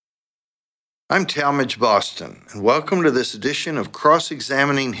I'm Talmadge Boston, and welcome to this edition of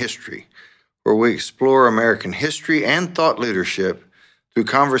Cross-Examining History, where we explore American history and thought leadership through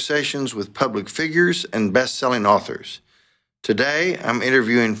conversations with public figures and best-selling authors. Today, I'm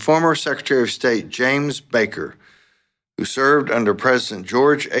interviewing former Secretary of State James Baker, who served under President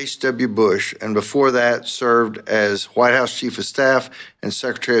George H.W. Bush and before that served as White House Chief of Staff and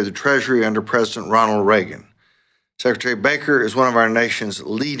Secretary of the Treasury under President Ronald Reagan. Secretary Baker is one of our nation's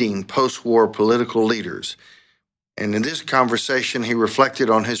leading post-war political leaders. And in this conversation, he reflected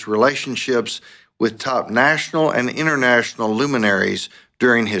on his relationships with top national and international luminaries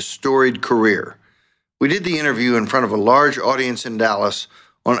during his storied career. We did the interview in front of a large audience in Dallas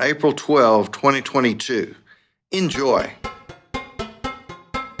on April 12, 2022. Enjoy.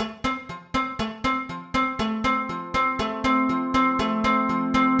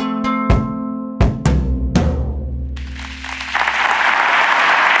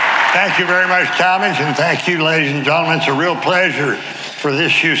 Thank you very much, Talmadge, and thank you, ladies and gentlemen. It's a real pleasure for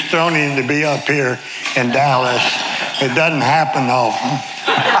this Houstonian to be up here in Dallas. It doesn't happen often.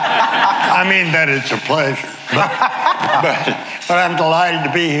 I mean that it's a pleasure. But I'm delighted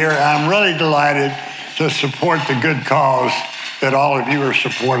to be here. I'm really delighted to support the good cause that all of you are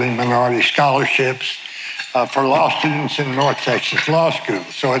supporting, minority scholarships for law students in North Texas Law School.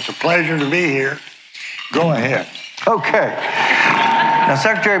 So it's a pleasure to be here. Go ahead. Okay. Now,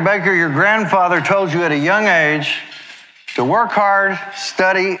 Secretary Baker, your grandfather told you at a young age to work hard,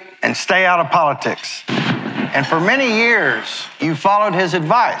 study, and stay out of politics. And for many years, you followed his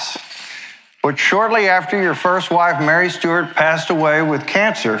advice. But shortly after your first wife, Mary Stewart, passed away with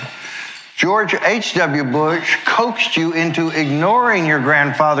cancer, George H.W. Bush coaxed you into ignoring your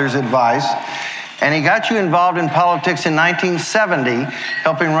grandfather's advice, and he got you involved in politics in 1970,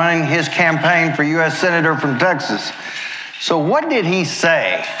 helping running his campaign for U.S. Senator from Texas. So what did he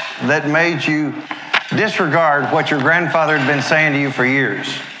say that made you disregard what your grandfather had been saying to you for years?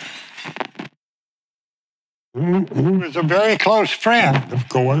 He was a very close friend, of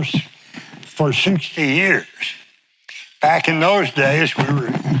course, for 60 years. Back in those days, we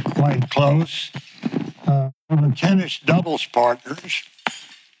were quite close. We were tennis doubles partners.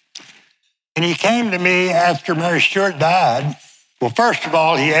 And he came to me after Mary Stewart died. Well, first of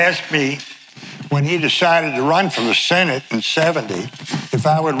all, he asked me when he decided to run for the Senate in 70 if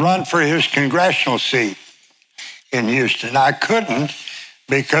I would run for his congressional seat in Houston. I couldn't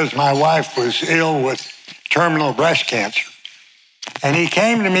because my wife was ill with terminal breast cancer. And he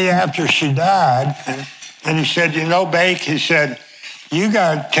came to me after she died, and he said, you know, Bake, he said, you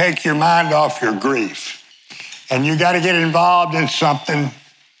got to take your mind off your grief, and you got to get involved in something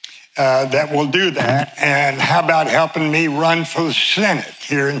that will do that. And how about helping me run for the Senate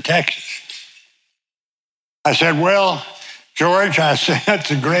here in Texas? I said, well, George, I said, that's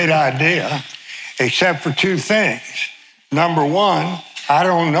a great idea, except for two things. Number one, I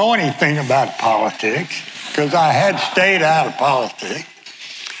don't know anything about politics because I had stayed out of politics.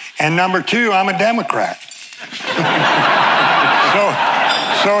 And number two, I'm a Democrat.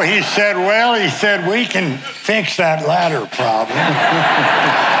 So he said, well, we can fix that latter problem.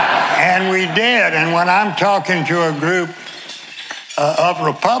 And we did. And when I'm talking to a group of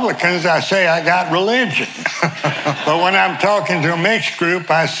Republicans, I say I got religion. But when I'm talking to a mixed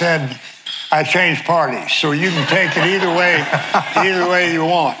group, I said I changed parties. So you can take it either way you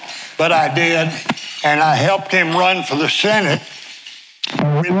want. But I did, and I helped him run for the Senate.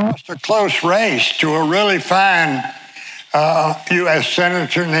 We lost a close race to a really fine U.S.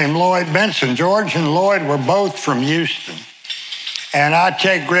 Senator named Lloyd Bentsen. George and Lloyd were both from Houston. And I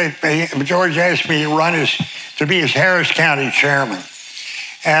take George asked me to be his Harris County chairman.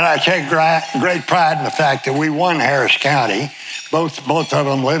 And I take great pride in the fact that we won Harris County, both of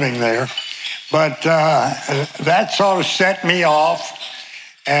them living there. But that sort of set me off.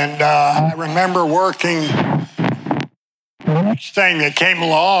 And I remember working. The next thing that came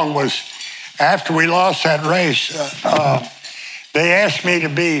along was after we lost that race, they asked me to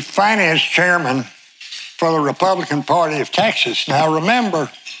be finance chairman for the Republican Party of Texas. Now, remember,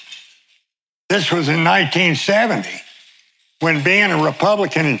 this was in 1970, when being a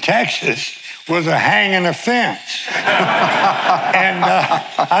Republican in Texas was a hanging offense. And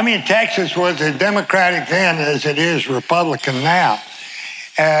Texas was as Democratic then as it is Republican now.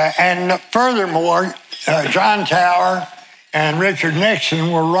 And furthermore, John Tower and Richard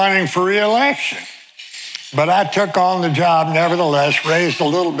Nixon were running for re-election. But I took on the job nevertheless, raised a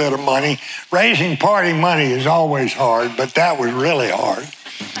little bit of money. Raising party money is always hard, but that was really hard.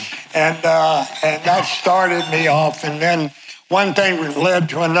 And that started me off. And then one thing led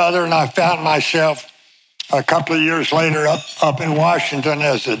to another, and I found myself a couple of years later up in Washington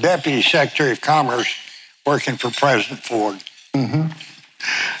as the Deputy Secretary of Commerce working for President Ford.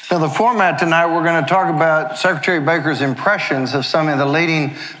 Now, the format tonight, we're going to talk about Secretary Baker's impressions of some of the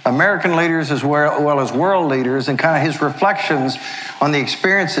leading American leaders as well as world leaders and kind of his reflections on the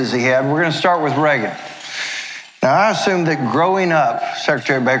experiences he had. We're going to start with Reagan. Now, I assume that growing up,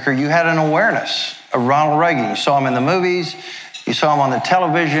 Secretary Baker, you had an awareness of Ronald Reagan. You saw him in the movies. You saw him on the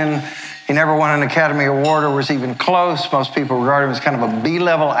television. He never won an Academy Award or was even close. Most people regard him as kind of a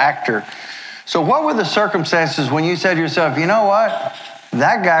B-level actor. So what were the circumstances when you said to yourself, you know what?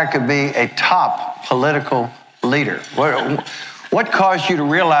 That guy could be a top political leader. What caused you to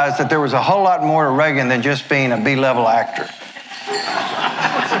realize that there was a whole lot more to Reagan than just being a B-level actor?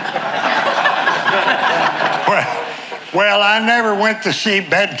 Well, I never went to see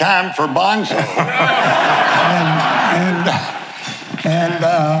Bedtime for Bonzo.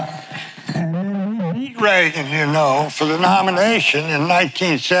 and we beat Reagan, you know, for the nomination in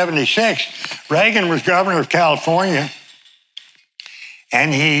 1976. Reagan was governor of California,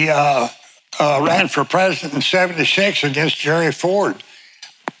 and he ran for president in 76 against Jerry Ford.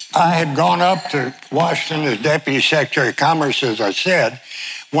 I had gone up to Washington as Deputy Secretary of Commerce, as I said.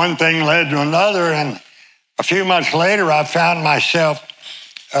 One thing led to another, and a few months later, I found myself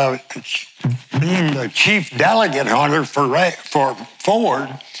being the chief delegate hunter for Ford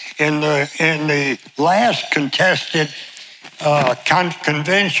in the last contested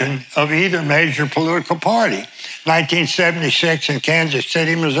convention of either major political party, 1976 in Kansas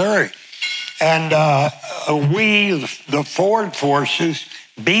City, Missouri. And we, the Ford forces,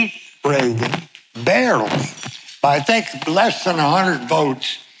 beat Reagan barely by, I think, less than 100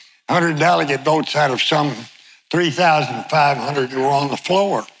 votes, 100 delegate votes out of some 3,500 who were on the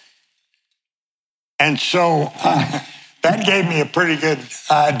floor. And so that gave me a pretty good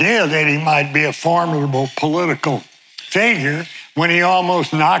idea that he might be a formidable political figure when he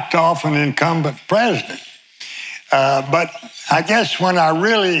almost knocked off an incumbent president. But I guess when I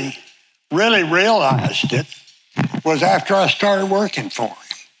really realized it was after I started working for him.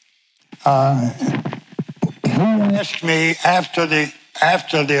 He asked me after the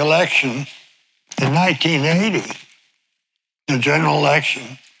election in 1980, the general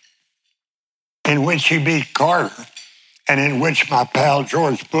election, in which he beat Carter and in which my pal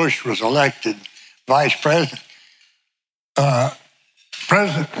George Bush was elected vice president.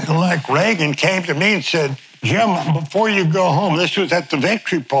 President-elect Reagan came to me and said, Jim, before you go home, this was at the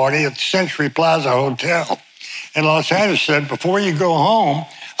victory party at the Century Plaza Hotel in Los Angeles, said, before you go home,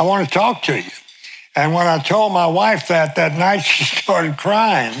 I want to talk to you. And when I told my wife that night, she started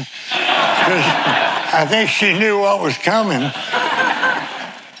crying because I think she knew what was coming.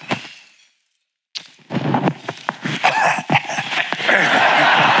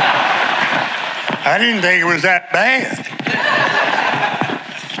 I didn't think it was that bad.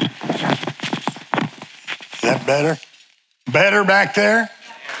 Is that better? Better back there?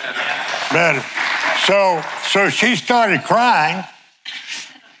 Better. So she started crying.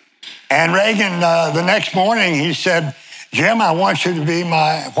 And Reagan, the next morning, he said, Jim, I want you to be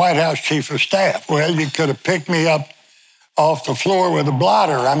my White House chief of staff. Well, you could have picked me up off the floor with a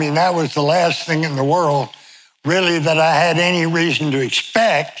blotter. I mean, that was the last thing in the world, really, that I had any reason to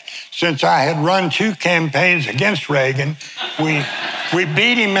expect, since I had run 2 campaigns against Reagan. We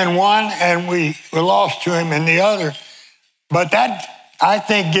beat him in one, and we lost to him in the other. But that, I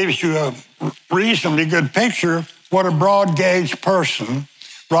think, gives you a reasonably good picture of what a broad-gauge person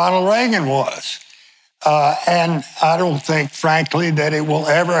Ronald Reagan was. And I don't think, frankly, that it will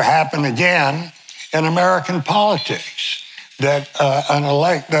ever happen again in American politics, that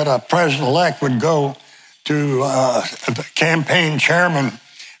a president-elect would go to the campaign chairman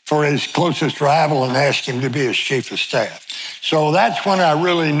for his closest rival and ask him to be his chief of staff. So that's when I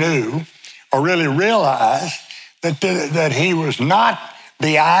really knew, or really realized, that he was not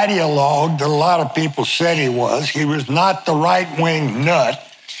the ideologue that a lot of people said he was. He was not the right-wing nut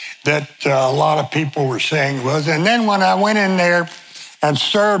that a lot of people were saying he was. And then when I went in there and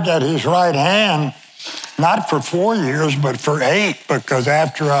served at his right hand, not for 4 years, but for 8, because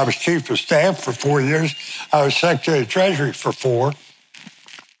after I was chief of staff for 4 years, I was secretary of Treasury for 4,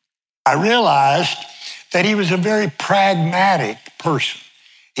 I realized that he was a very pragmatic person.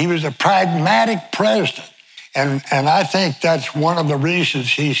 He was a pragmatic president. And I think that's one of the reasons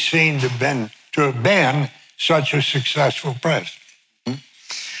he's seen to have been such a successful president.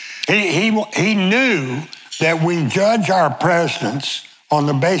 He knew that we judge our presidents on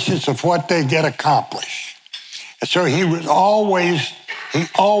the basis of what they get accomplished. And so he always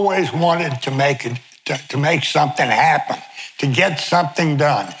wanted to make something happen, to get something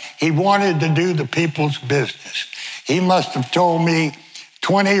done. He wanted to do the people's business. He must have told me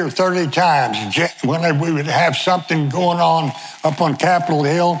 20 or 30 times when we would have something going on up on Capitol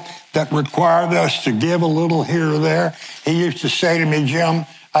Hill that required us to give a little here or there. He used to say to me, Jim,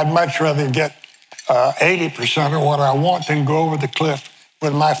 I'd much rather get 80% of what I want than go over the cliff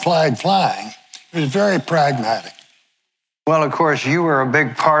with my flag flying. He was very pragmatic. Well, of course, you were a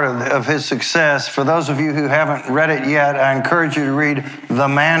big part of his success. For those of you who haven't read it yet, I encourage you to read The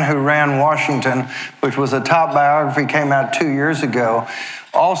Man Who Ran Washington, which was a top biography, came out 2 years ago.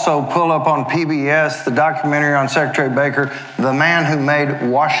 Also, pull up on PBS the documentary on Secretary Baker, The Man Who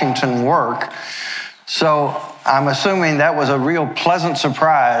Made Washington Work. So I'm assuming that was a real pleasant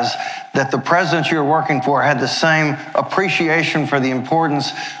surprise that the president you're working for had the same appreciation for the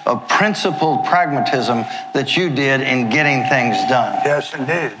importance of principled pragmatism that you did in getting things done. Yes,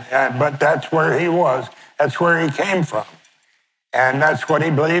 indeed. But that's where he was. That's where he came from. And that's what he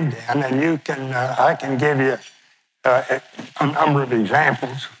believed in. And you can, I can give you a number of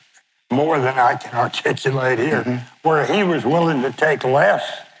examples, more than I can articulate here, where he was willing to take less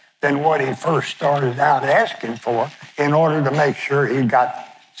than what he first started out asking for in order to make sure he got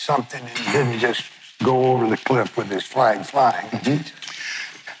something and didn't just go over the cliff with his flag flying.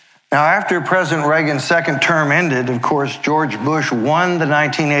 Now, after President Reagan's second term ended, of course, George Bush won the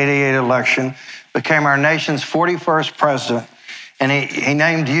 1988 election, became our nation's 41st president, and he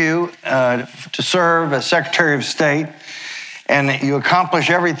named you to serve as Secretary of State. And you accomplish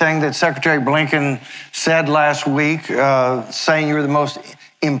everything that Secretary Blinken said last week, saying you were the most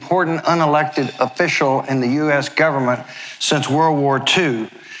important unelected official in the U.S. government since World War II.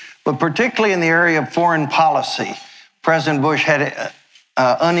 But particularly in the area of foreign policy, President Bush had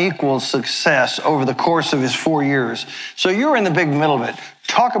unequaled success over the course of his 4 years. So you were in the big middle of it.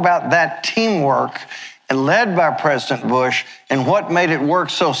 Talk about that teamwork led by President Bush and what made it work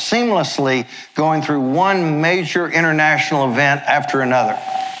so seamlessly going through one major international event after another.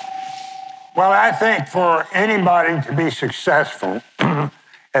 Well, I think for anybody to be successful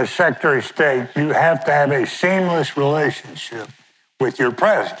as Secretary of State, you have to have a seamless relationship with your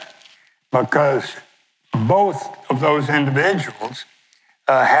president, because both of those individuals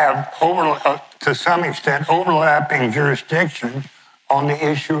have, to some extent, overlapping jurisdiction on the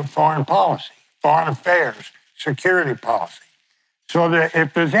issue of foreign policy, foreign affairs, security policy. So that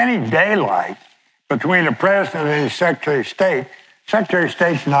if there's any daylight between the president and his Secretary of State, Secretary of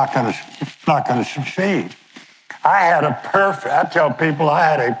State's not going to succeed. I tell people I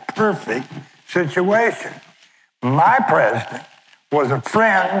had a perfect situation. My president was a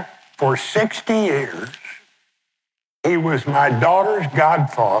friend for 60 years. He was my daughter's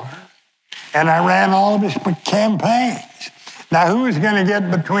godfather, and I ran all of his campaigns. Now, who is going to get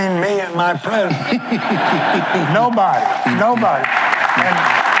between me and my president? Nobody.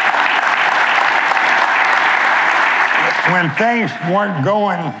 And when things weren't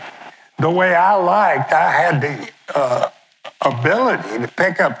going the way I liked, I had the ability to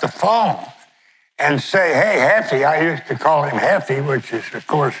pick up the phone and say, hey, Heffy, I used to call him Heffy, which is, of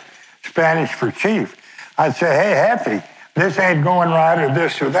course, Spanish for chief. I'd say, hey, Heffy, this ain't going right or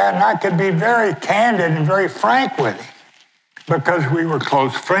this or that. And I could be very candid and very frank with him because we were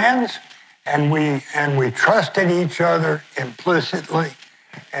close friends and we trusted each other implicitly.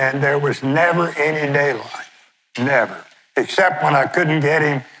 And there was never any daylight, never, except when I couldn't get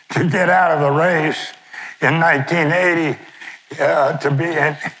him to get out of the race in 1980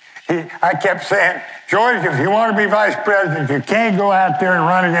 I kept saying, George, if you want to be vice president, you can't go out there and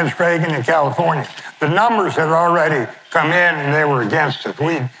run against Reagan in California. The numbers had already come in and they were against us.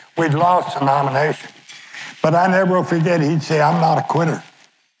 We'd lost the nomination. But I never will forget, he'd say, I'm not a quitter.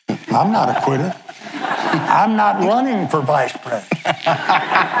 I'm not a quitter. I'm not running for vice president.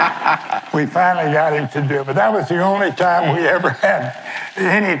 We finally got him to do it, but that was the only time we ever had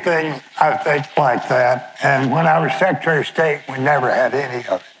anything, I think, like that. And when I was Secretary of State, we never had any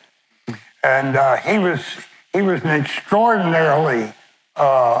of it. And he was an extraordinarily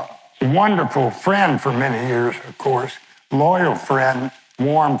wonderful friend for many years, of course, loyal friend,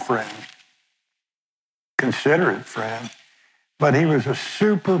 warm friend, considerate friend. But he was a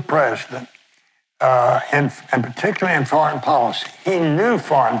super president. And particularly in foreign policy. He knew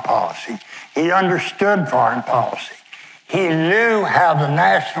foreign policy. He understood foreign policy. He knew how the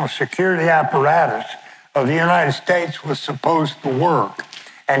national security apparatus of the United States was supposed to work.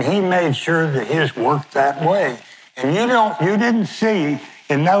 And he made sure that his worked that way. And you didn't see,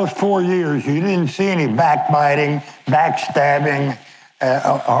 in those 4 years, you didn't see any backbiting, backstabbing,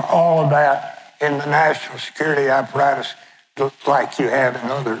 or all of that in the national security apparatus like you have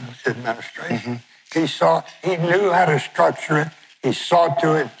in other administrations. He knew how to structure it. He saw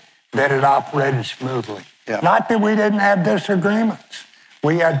to it that it operated smoothly. Yeah. Not that we didn't have disagreements.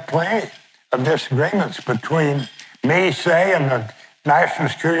 We had plenty of disagreements between me, say, and the National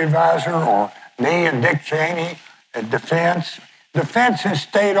Security Advisor, or me and Dick Cheney at Defense. Defense and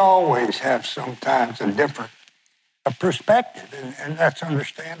state always have sometimes a different perspective, and that's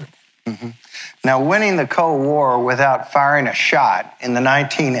understandable. Mm-hmm. Now, winning the Cold War without firing a shot in the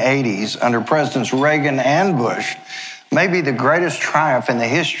 1980s under Presidents Reagan and Bush may be the greatest triumph in the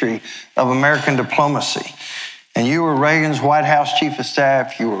history of American diplomacy. And you were Reagan's White House Chief of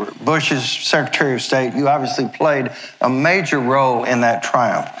Staff, you were Bush's Secretary of State. You obviously played a major role in that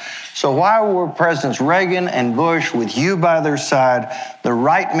triumph. So why were Presidents Reagan and Bush, with you by their side, the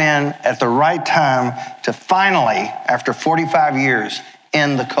right men at the right time to finally, after 45 years,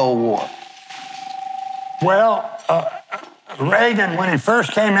 end the Cold War? Well, Reagan, when he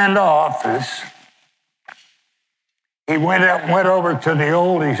first came into office, he went over to the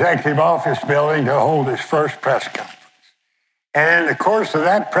old executive office building to hold his first press conference. And in the course of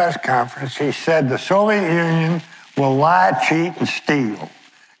that press conference, he said the Soviet Union will lie, cheat, and steal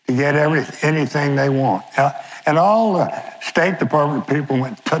to get anything they want. And all the State Department people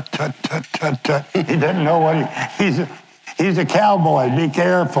went tut, tut, tut, tut, tut. He didn't know what he's a cowboy, be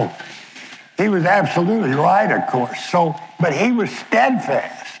careful. He was absolutely right, of course. But he was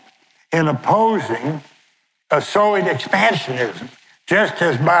steadfast in opposing a Soviet expansionism, just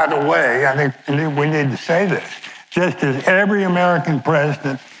as, by the way, I think we need to say this, just as every American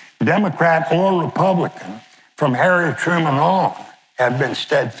president, Democrat or Republican, from Harry Truman on, have been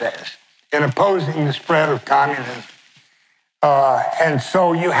steadfast in opposing the spread of communism. And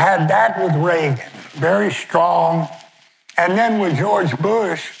so you had that with Reagan, very strong. And then with George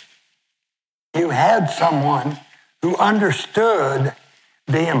Bush, you had someone who understood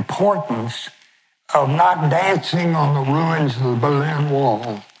the importance of not dancing on the ruins of the Berlin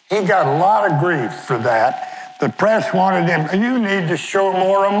Wall. He got a lot of grief for that. The press wanted him, you need to show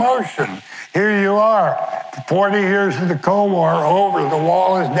more emotion. Here you are, 40 years of the Cold War over, the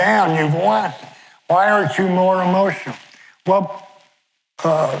wall is down, you've won. Why aren't you more emotional? Well,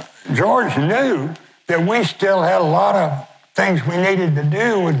 George knew that we still had a lot of things we needed to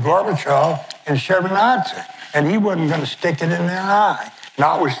do with Gorbachev and Shevardnadze, and he wasn't going to stick it in their eye,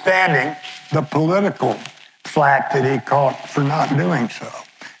 notwithstanding the political flack that he caught for not doing so.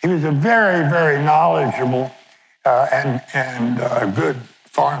 He was a very, very knowledgeable and good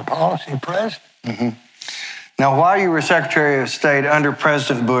foreign policy president. Mm-hmm. Now, while you were Secretary of State under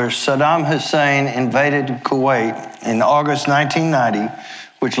President Bush, Saddam Hussein invaded Kuwait in August 1990,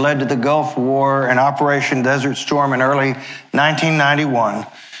 which led to the Gulf War and Operation Desert Storm in early 1991.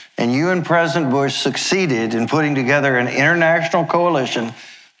 And you and President Bush succeeded in putting together an international coalition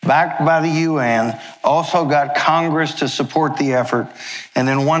backed by the UN, also got Congress to support the effort. And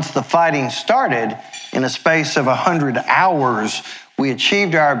then once the fighting started, in a space of 100 hours, we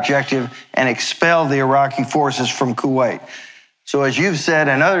achieved our objective and expelled the Iraqi forces from Kuwait. So as you've said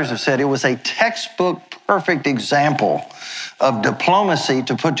and others have said, it was a textbook perfect example of diplomacy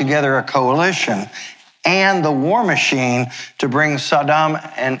to put together a coalition and the war machine to bring Saddam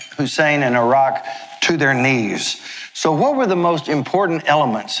and Hussein in Iraq to their knees. So what were the most important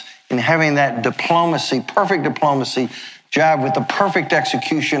elements in having that diplomacy, perfect diplomacy, jive with the perfect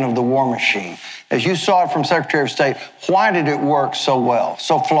execution of the war machine? As you saw it from Secretary of State, why did it work so well,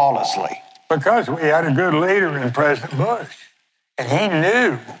 so flawlessly? Because we had a good leader in President Bush. And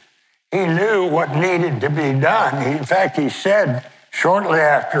he knew what needed to be done. In fact, he said shortly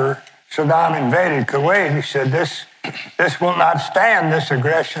after Saddam invaded Kuwait, he said, this will not stand, this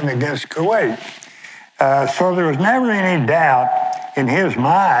aggression against Kuwait. So there was never any doubt in his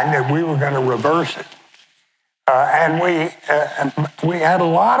mind that we were going to reverse it. And we had a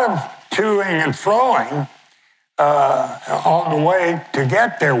lot of toing and froing on the way to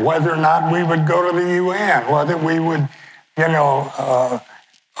get there, whether or not we would go to the UN, whether we would,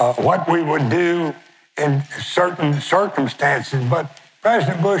 what we would do in certain circumstances. But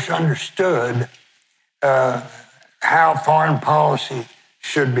President Bush understood how foreign policy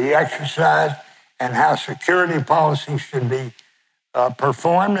should be exercised and how security policy should be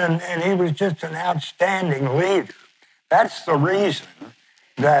performed, and he was just an outstanding leader. That's the reason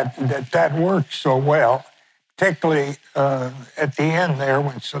that worked so well, particularly at the end there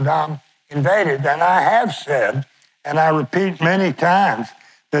when Saddam invaded. And I have said, and I repeat many times,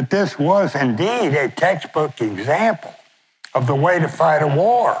 that this was indeed a textbook example of the way to fight a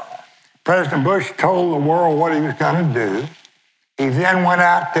war. President Bush told the world what he was going to do. He then went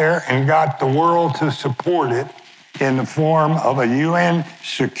out there and got the world to support it in the form of a UN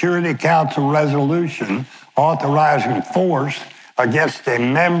Security Council resolution authorizing force against a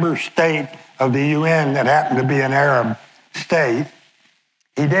member state of the UN that happened to be an Arab state.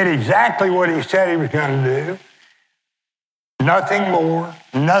 He did exactly what he said he was going to do. Nothing more,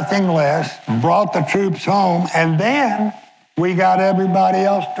 nothing less, brought the troops home, and then we got everybody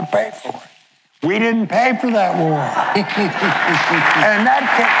else to pay for it. We didn't pay for that war.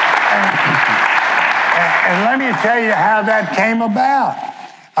 and let me tell you how that came about.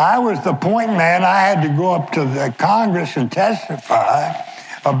 I was the point man. I had to go up to the Congress and testify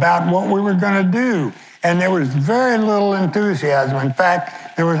about what we were going to do. And there was very little enthusiasm. In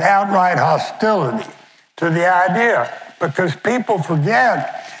fact, there was outright hostility to the idea, because people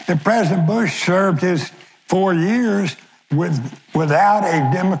forget that President Bush served his 4 years without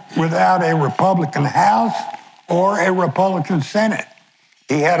a Republican House or a Republican Senate.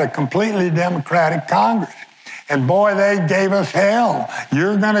 He had a completely Democratic Congress. And boy, they gave us hell.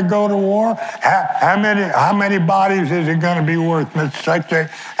 You're going to go to war? How many bodies is it going to be worth, Mr. Secretary?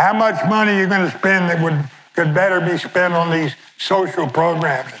 How much money are you going to spend that could better be spent on these social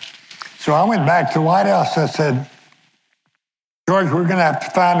programs? So I went back to the White House. I said, George, we're going to have to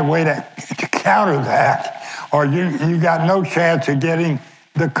find a way to counter that, or you got no chance of getting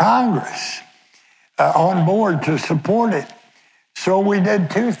the Congress on board to support it. So we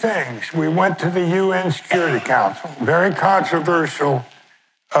did two things. We went to the UN Security Council, very controversial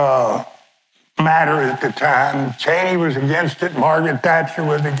matter at the time. Cheney was against it. Margaret Thatcher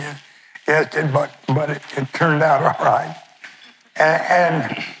was against it, but it turned out all right.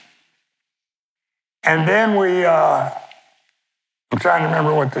 And then we, I'm trying to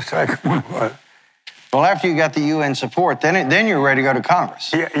remember what the second one was. Well, after you got the UN support, then you're ready to go to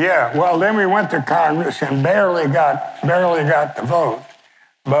Congress. Yeah. Well, then we went to Congress and barely got the vote.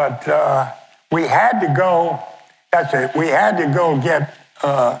 But we had to go. That's it. We had to go get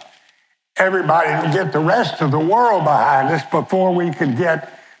everybody, get the rest of the world behind us before we could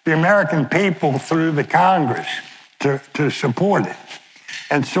get the American people through the Congress to support it.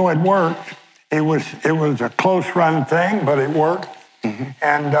 And so it worked. It was a close run thing, but it worked. Mm-hmm.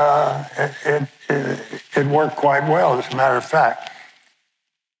 And it worked quite well, as a matter of fact.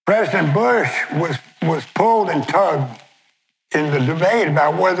 President Bush was pulled and tugged in the debate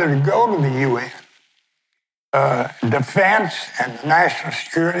about whether to go to the UN. Defense and the National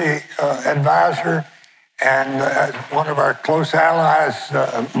Security Advisor and one of our close allies,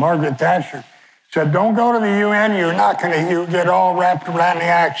 Margaret Thatcher, said, don't go to the UN. You're not going to, you get all wrapped around the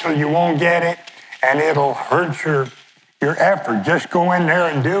axle. You won't get it, and it'll hurt your effort. Just go in there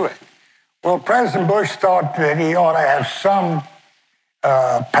and do it. Well, President Bush thought that he ought to have some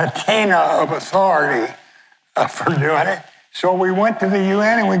patina of authority for doing it. So we went to the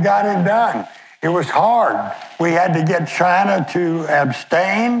UN and we got it done. It was hard. We had to get China to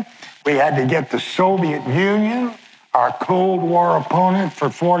abstain. We had to get the Soviet Union, our Cold War opponent for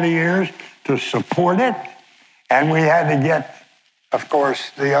 40 years, to support it. And we had to get, of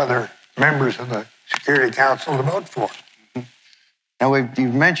course, the other members of the Security Council to vote for it. Now,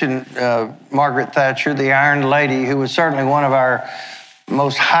 you've mentioned Margaret Thatcher, the Iron Lady, who was certainly one of our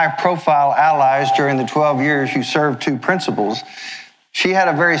most high-profile allies during the 12 years you served two principals. She had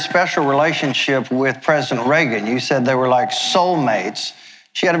a very special relationship with President Reagan. You said they were like soulmates.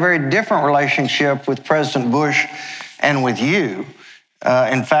 She had a very different relationship with President Bush and with you.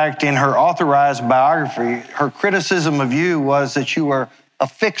 In fact, in her authorized biography, her criticism of you was that you were a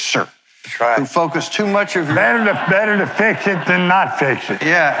fixer. That's right. Who focused too much of your... Better to fix it than not fix it.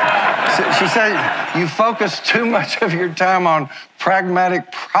 Yeah. So she said you focused too much of your time on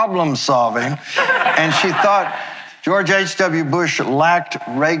pragmatic problem solving, and she thought George H.W. Bush lacked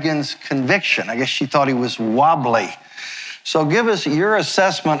Reagan's conviction. I guess she thought he was wobbly. So give us your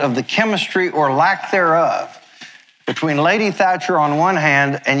assessment of the chemistry or lack thereof between Lady Thatcher on one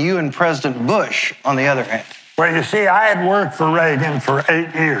hand and you and President Bush on the other hand. Well, you see, I had worked for Reagan for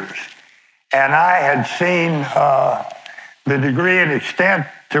 8 years. And I had seen the degree and extent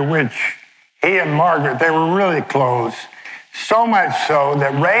to which he and Margaret, they were really close, so much so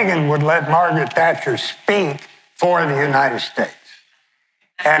that Reagan would let Margaret Thatcher speak for the United States.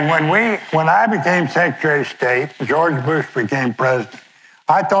 And when I became Secretary of State, George Bush became president,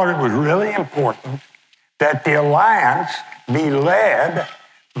 I thought it was really important that the alliance be led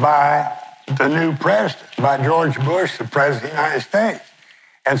by the new president, by George Bush, the president of the United States.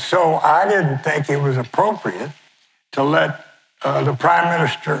 And so I didn't think it was appropriate to let the Prime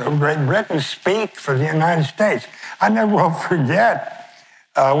Minister of Great Britain speak for the United States. I never will forget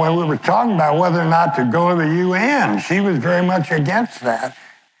when we were talking about whether or not to go to the UN. She was very much against that.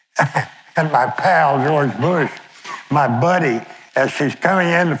 And my pal, George Bush, my buddy, as she's coming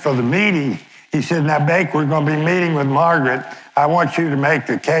in for the meeting, he said, now, Baker, we're going to be meeting with Margaret. I want you to make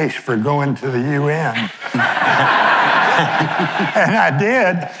the case for going to the UN. And I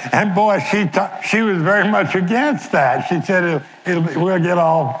did. And boy, she was very much against that. She said, we'll get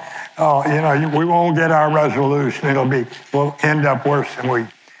all, we won't get our resolution. We'll end up worse than we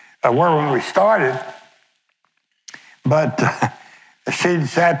were when we started. But she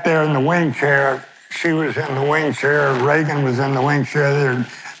sat there in the wing chair. She was in the wing chair. Reagan was in the wing chair there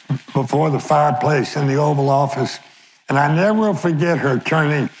before the fireplace in the Oval Office. And I never will forget her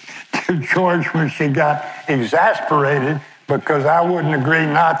turning to George when she got exasperated because I wouldn't agree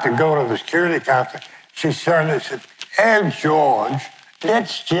not to go to the Security Council. She turned and said, "Oh, George,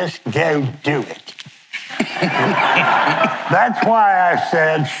 let's just go do it." That's why I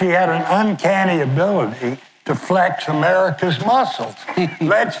said she had an uncanny ability to flex America's muscles.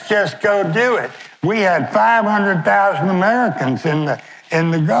 Let's just go do it. We had 500,000 Americans in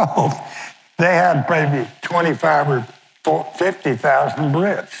the Gulf. They had maybe 25 or 50,000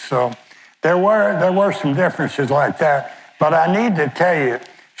 Brits. So there were some differences like that. But I need to tell you,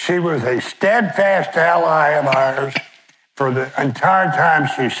 she was a steadfast ally of ours for the entire time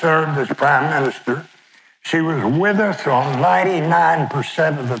she served as prime minister. She was with us on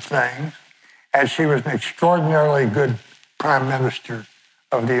 99% of the things, and she was an extraordinarily good prime minister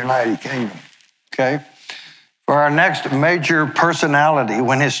of the United Kingdom. Okay. For our next major personality,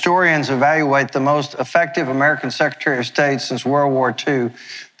 when historians evaluate the most effective American Secretary of State since World War II,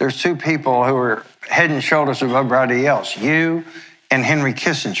 there's two people who are head and shoulders above everybody else, you and Henry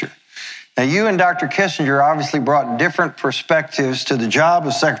Kissinger. Now, you and Dr. Kissinger obviously brought different perspectives to the job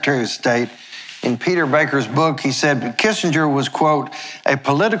of Secretary of State. In Peter Baker's book, he said Kissinger was, quote, a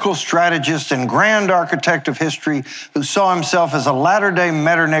political strategist and grand architect of history who saw himself as a latter-day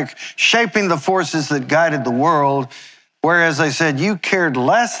Metternich shaping the forces that guided the world, whereas they said you cared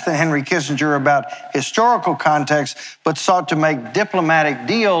less than Henry Kissinger about historical context, but sought to make diplomatic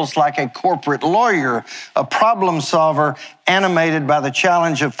deals like a corporate lawyer, a problem solver animated by the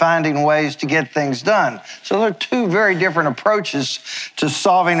challenge of finding ways to get things done. So there are two very different approaches to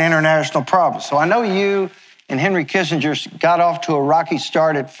solving international problems. So I know you and Henry Kissinger got off to a rocky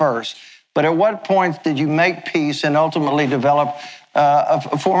start at first, but at what point did you make peace and ultimately develop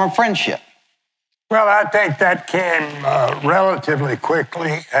a form of friendship? Well, I think that came relatively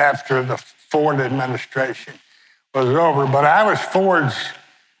quickly after the Ford administration was over. But I was Ford's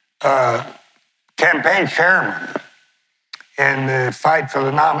campaign chairman in the fight for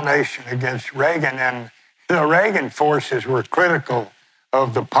the nomination against Reagan. And the Reagan forces were critical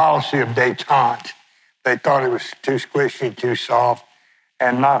of the policy of détente. They thought it was too squishy, too soft,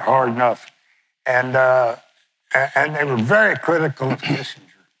 and not hard enough. And they were very critical of Kissinger.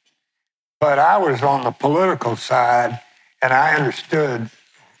 But I was on the political side, and I understood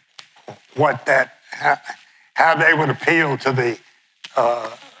how they would appeal to the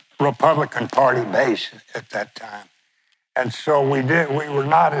Republican Party base at that time. And so we were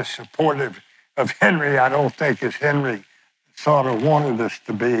not as supportive of Henry, I don't think, as Henry sort of wanted us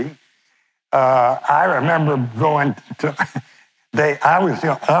to be. I remember going to, I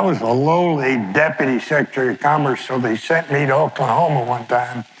was a lowly deputy secretary of commerce, so they sent me to Oklahoma one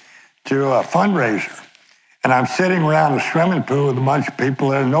time to a fundraiser. And I'm sitting around a swimming pool with a bunch of people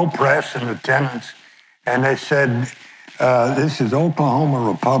there, no press in attendance. And they said, this is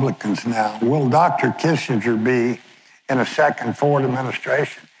Oklahoma Republicans now. Will Dr. Kissinger be in a second Ford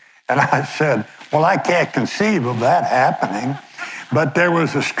administration? And I said, well, I can't conceive of that happening. But there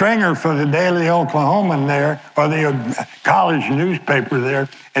was a stringer for the Daily Oklahoman there, or the college newspaper there,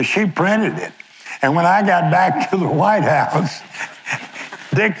 and she printed it. And when I got back to the White House,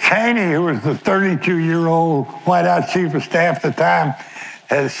 Dick Cheney, who was the 32-year-old White House chief of staff at the time,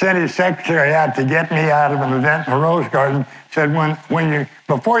 had sent his secretary out to get me out of an event in the Rose Garden. Said,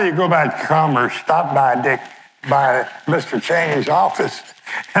 before you go back to Commerce, stop by Mr. Cheney's office.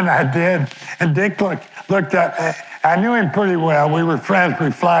 And I did. And Dick looked up. I knew him pretty well. We were friends.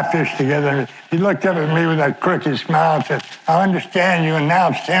 We fly fish together. He looked up at me with that crooked smile and said, I understand you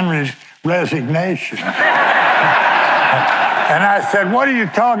announced Henry's resignation. And I said, what are you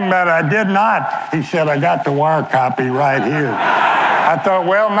talking about? I did not. He said, I got the wire copy right here. I thought,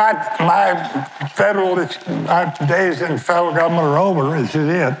 well, my days in federal government are over. This is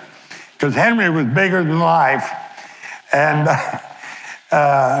it. Because Henry was bigger than life. And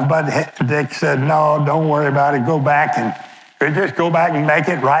but Dick said, no, don't worry about it. Go back and make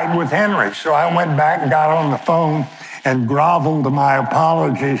it right with Henry. So I went back and got on the phone and groveled my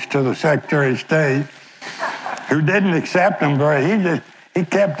apologies to the Secretary of State, who didn't accept them very. He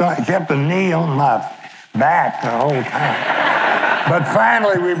kept a knee on back the whole time. But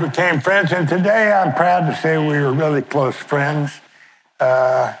finally, we became friends, and today I'm proud to say we were really close friends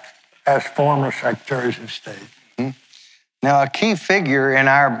as former secretaries of state. Now, a key figure in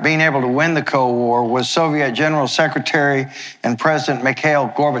our being able to win the Cold War was Soviet General Secretary and President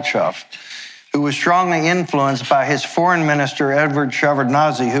Mikhail Gorbachev, who was strongly influenced by his foreign minister, Edward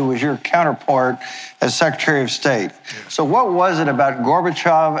Shevardnadze, who was your counterpart as Secretary of State. So what was it about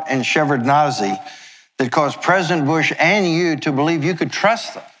Gorbachev and Shevardnadze that caused President Bush and you to believe you could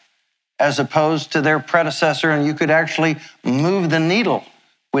trust them as opposed to their predecessor and you could actually move the needle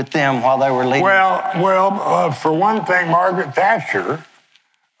with them while they were leading? Well, for one thing, Margaret Thatcher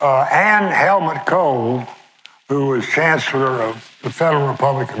and Helmut Kohl, who was Chancellor of the Federal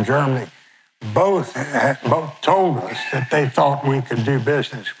Republic of Germany, both told us that they thought we could do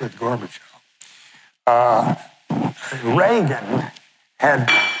business with Gorbachev. Reagan had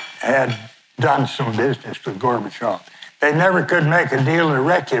done some business with Gorbachev. They never could make a deal in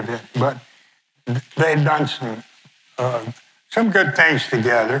Reykjavik, but they'd done some good things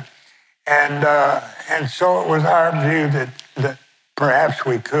together, and so it was our view that perhaps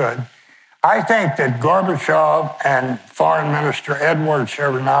we could. I think that Gorbachev and Foreign Minister Edward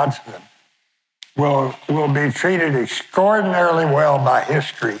Shevardnadze will be treated extraordinarily well by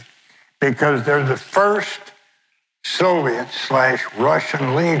history because they're the first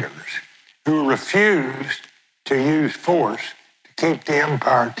Soviet/Russian leaders who refused to use force to keep the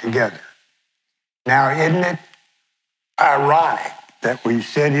empire together. Now, isn't it ironic that we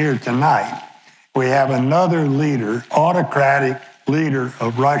sit here tonight, we have another leader, autocratic leader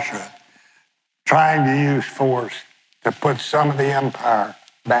of Russia, trying to use force to put some of the empire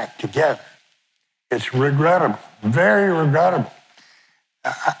back together. It's regrettable, very regrettable.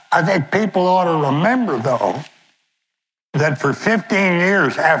 I think people ought to remember, though, that for 15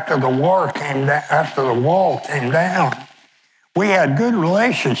 years after the wall came down, we had good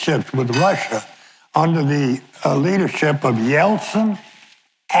relationships with Russia under the leadership of Yeltsin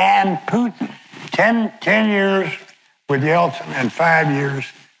and Putin. 10 years with Yeltsin and 5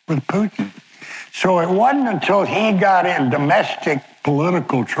 years with Putin. So it wasn't until he got in domestic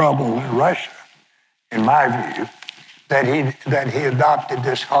political trouble in Russia, in my view, that he adopted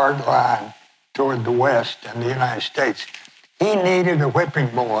this hard line toward the West and the United States. He needed a whipping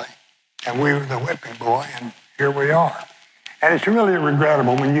boy, and we were the whipping boy, and here we are. And it's really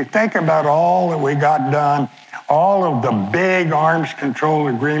regrettable when you think about all that we got done, all of the big arms control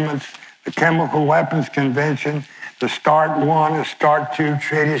agreements, the Chemical Weapons Convention, the START I, the START II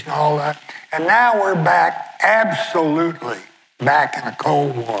treaties and all that. And now we're back, absolutely back in a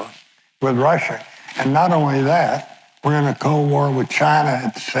Cold War with Russia. And not only that, we're in a Cold War with China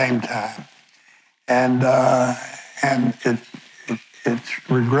at the same time. And it's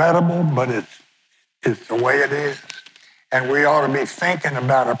regrettable, but it's the way it is. And we ought to be thinking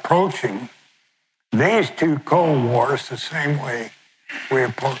about approaching these two Cold Wars the same way we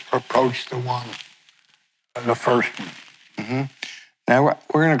approached the first one. Mm-hmm. Now,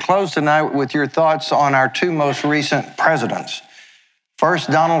 we're going to close tonight with your thoughts on our two most recent presidents.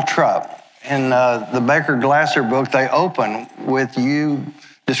 First, Donald Trump. In the Baker Glasser book, they open with you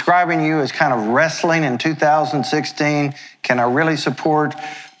describing you as kind of wrestling in 2016. Can I really support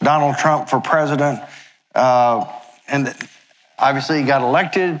Donald Trump for president? And obviously he got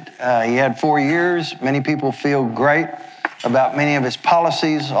elected. He had 4 years. Many people feel great about many of his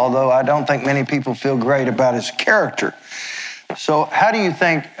policies, although I don't think many people feel great about his character. So how do you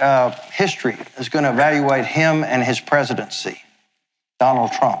think history is going to evaluate him and his presidency,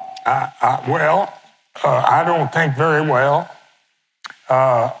 Donald Trump? I don't think very well.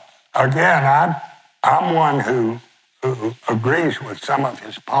 Again, I'm one who agrees with some of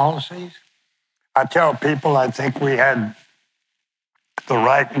his policies. I tell people I think we had the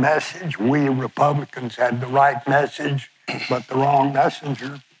right message. We Republicans had the right message, but the wrong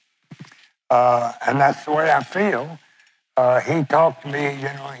messenger. And that's the way I feel. He talked to me,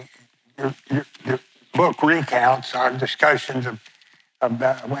 your book recounts our discussions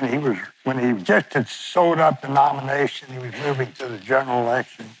about when he just had sold up the nomination, he was moving to the general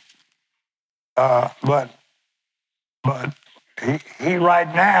election. But he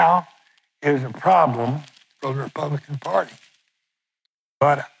right now is a problem for the Republican Party.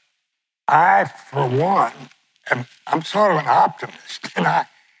 But I, for one, I'm sort of an optimist, and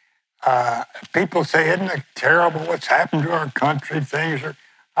people say, "Isn't it terrible what's happened to our country?"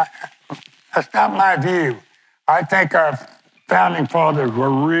 That's not my view. I think our founding fathers were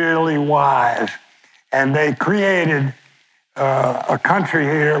really wise, and they created a country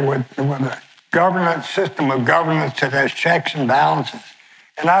here with a system of governance that has checks and balances.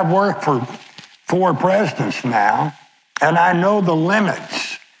 And I've worked 4 presidents now, and I know the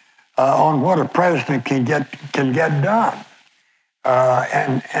limits on what a president can get done.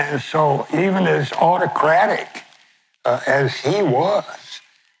 And so even as autocratic as he was,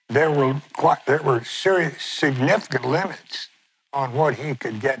 there were serious, significant limits on what he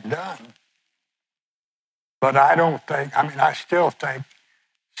could get done. But I still think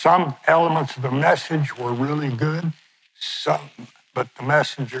some elements of the message were really good, but the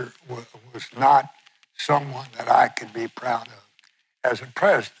messenger was not someone that I could be proud of as a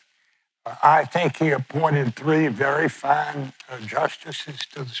president. I think he appointed 3 very fine justices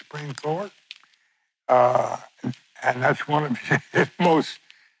to the Supreme Court. And that's one of his most,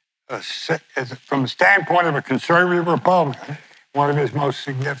 from the standpoint of a conservative Republican, one of his most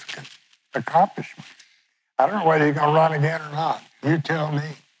significant accomplishments. I don't know whether he's going to run again or not. You tell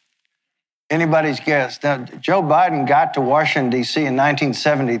me. Anybody's guess. Now, Joe Biden got to Washington, D.C. in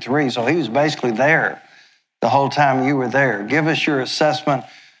 1973, so he was basically there the whole time you were there. Give us your assessment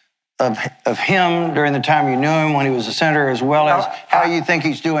of him during the time you knew him when he was a senator, as well as how you think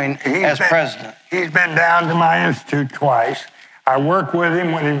he's doing as president. He's been down to my institute twice. I worked with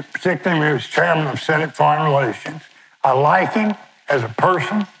him particularly when he was chairman of Senate Foreign Relations. I like him as a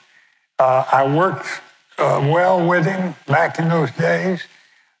person. I worked well with him back in those days.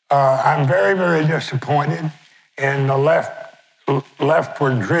 I'm very, very disappointed in the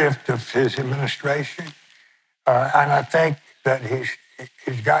leftward drift of his administration. And I think that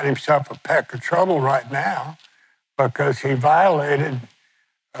he's got himself a peck of trouble right now because he violated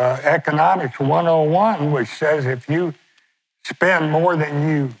Economics 101, which says if you spend more than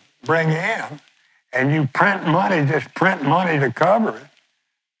you bring in and you print money, just print money to cover it,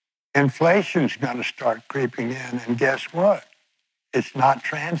 inflation's going to start creeping in. And guess what? It's not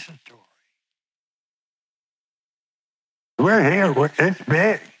transitory. We're here. It's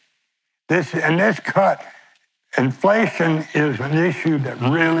big. This cut. Inflation is an issue that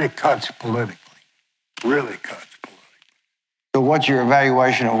really cuts politically. Really cuts politically. So what's your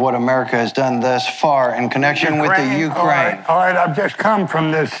evaluation of what America has done thus far in connection with the Ukraine? All right. I've just come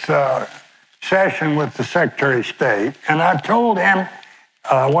from this session with the Secretary of State, and I told him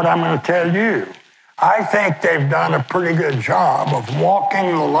what I'm going to tell you. I think they've done a pretty good job of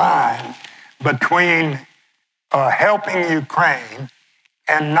walking the line between helping Ukraine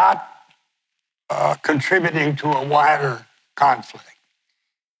and not contributing to a wider conflict.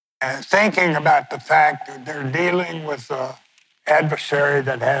 And thinking about the fact that they're dealing with an adversary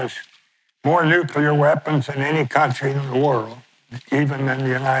that has more nuclear weapons than any country in the world, even than the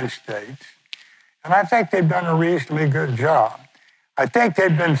United States. And I think they've done a reasonably good job. I think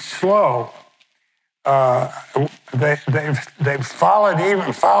they've been slow. They've followed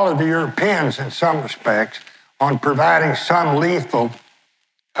the Europeans in some respects on providing some lethal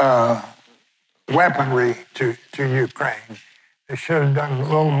weaponry to Ukraine. They should have done a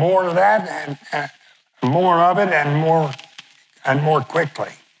little more of that and more of it and more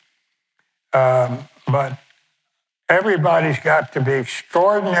quickly. But everybody's got to be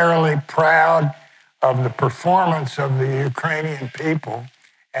extraordinarily proud of the performance of the Ukrainian people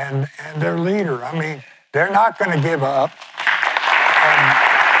and their leader. I mean, they're not going to give up.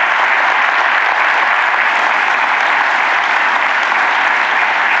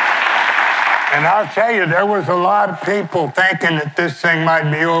 And I'll tell you, there was a lot of people thinking that this thing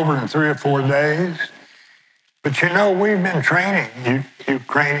might be over in 3 or 4 days. But you know, we've been training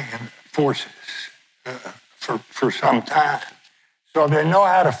Ukrainian forces for some time. So they know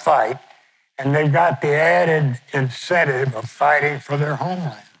how to fight, and they've got the added incentive of fighting for their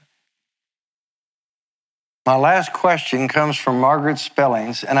homeland. My last question comes from Margaret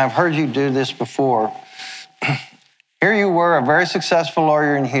Spellings, and I've heard you do this before. Here you were, a very successful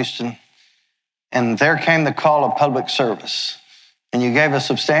lawyer in Houston, and there came the call of public service. And you gave a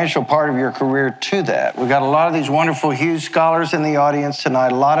substantial part of your career to that. We've got a lot of these wonderful Hughes scholars in the audience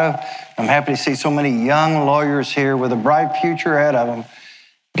tonight. I'm happy to see so many young lawyers here with a bright future ahead of them.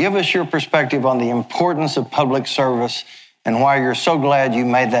 Give us your perspective on the importance of public service and why you're so glad you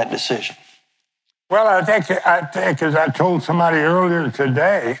made that decision. Well, I think as I told somebody earlier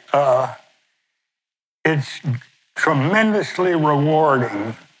today, it's tremendously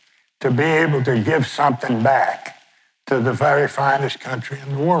rewarding to be able to give something back to the very finest country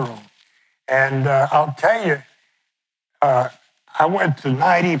in the world. And I'll tell you, I went to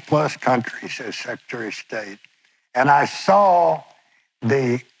 90 plus countries as Secretary of State, and I saw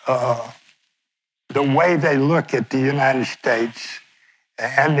the way they look at the United States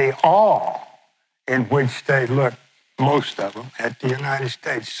and the awe in which they look, most of them, at the United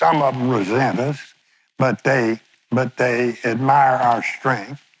States. Some of them resent us, but they admire our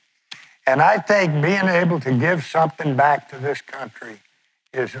strength. And I think being able to give something back to this country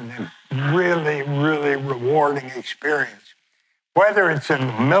is a really, really rewarding experience. Whether it's in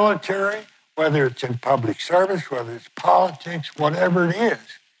the military, whether it's in public service, whether it's politics, whatever it is,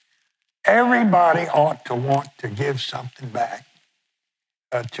 everybody ought to want to give something back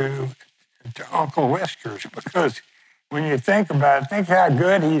to Uncle Whiskers, because when you think about it, think how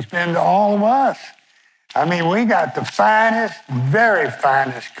good he's been to all of us. I mean, we got the finest, very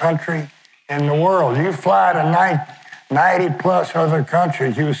finest country in the world. You fly to 90 plus other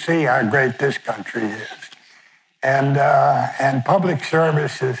countries, you see how great this country is. And public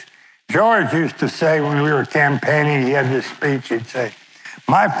services. George used to say when we were campaigning, he had this speech, he'd say,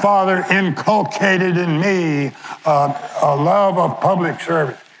 "My father inculcated in me a love of public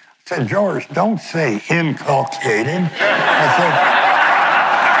service." I said, "George, don't say inculcated." I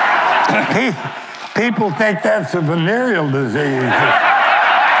said, people think that's a venereal disease.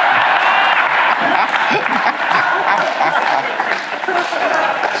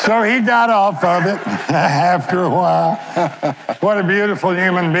 So he got off of it after a while. What a beautiful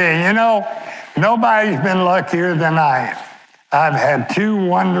human being. You know, nobody's been luckier than I am. I've had two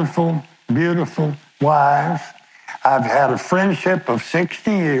wonderful, beautiful wives. I've had a friendship of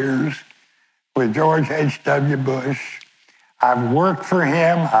 60 years with George H.W. Bush. I've worked for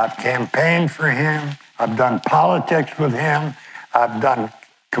him. I've campaigned for him. I've done politics with him. I've done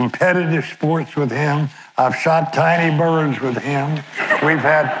competitive sports with him. I've shot tiny birds with him. We've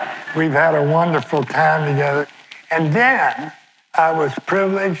had a wonderful time together. And then I was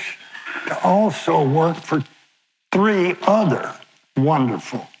privileged to also work for three other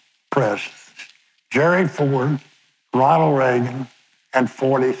wonderful presidents: Jerry Ford, Ronald Reagan, and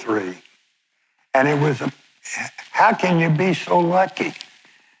 43. And it was how can you be so lucky?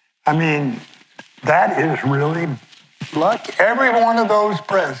 I mean, that is really lucky. Every one of those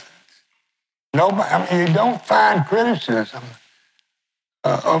presidents. Nobody, I mean, you don't find criticism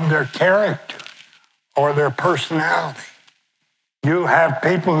of their character or their personality. You have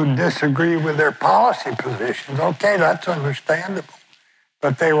people who disagree with their policy positions. Okay, that's understandable.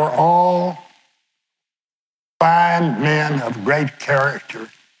 But they were all fine men of great character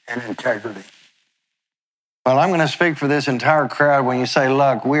and integrity. Well, I'm going to speak for this entire crowd when you say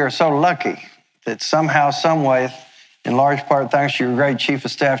luck. We are so lucky that somehow, some way, in large part thanks to your great Chief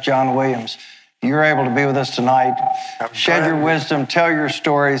of Staff, John Williams, you're able to be with us tonight, shed your wisdom, tell your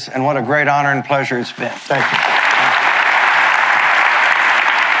stories, and what a great honor and pleasure it's been. Thank you.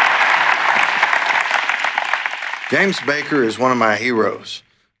 James Baker is one of my heroes.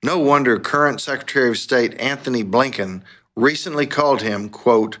 No wonder current Secretary of State Anthony Blinken recently called him,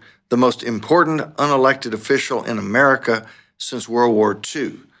 quote, the most important unelected official in America since World War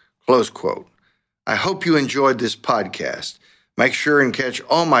II, close quote. I hope you enjoyed this podcast. Make sure and catch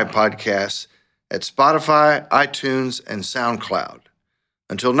all my podcasts at Spotify, iTunes, and SoundCloud.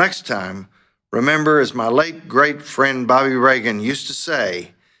 Until next time, remember, as my late great friend Bobby Reagan used to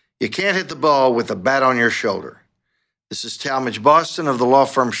say, you can't hit the ball with a bat on your shoulder. This is Talmadge Boston of the law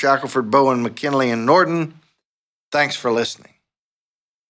firm Shackelford, Bowen, McKinley, and Norton. Thanks for listening.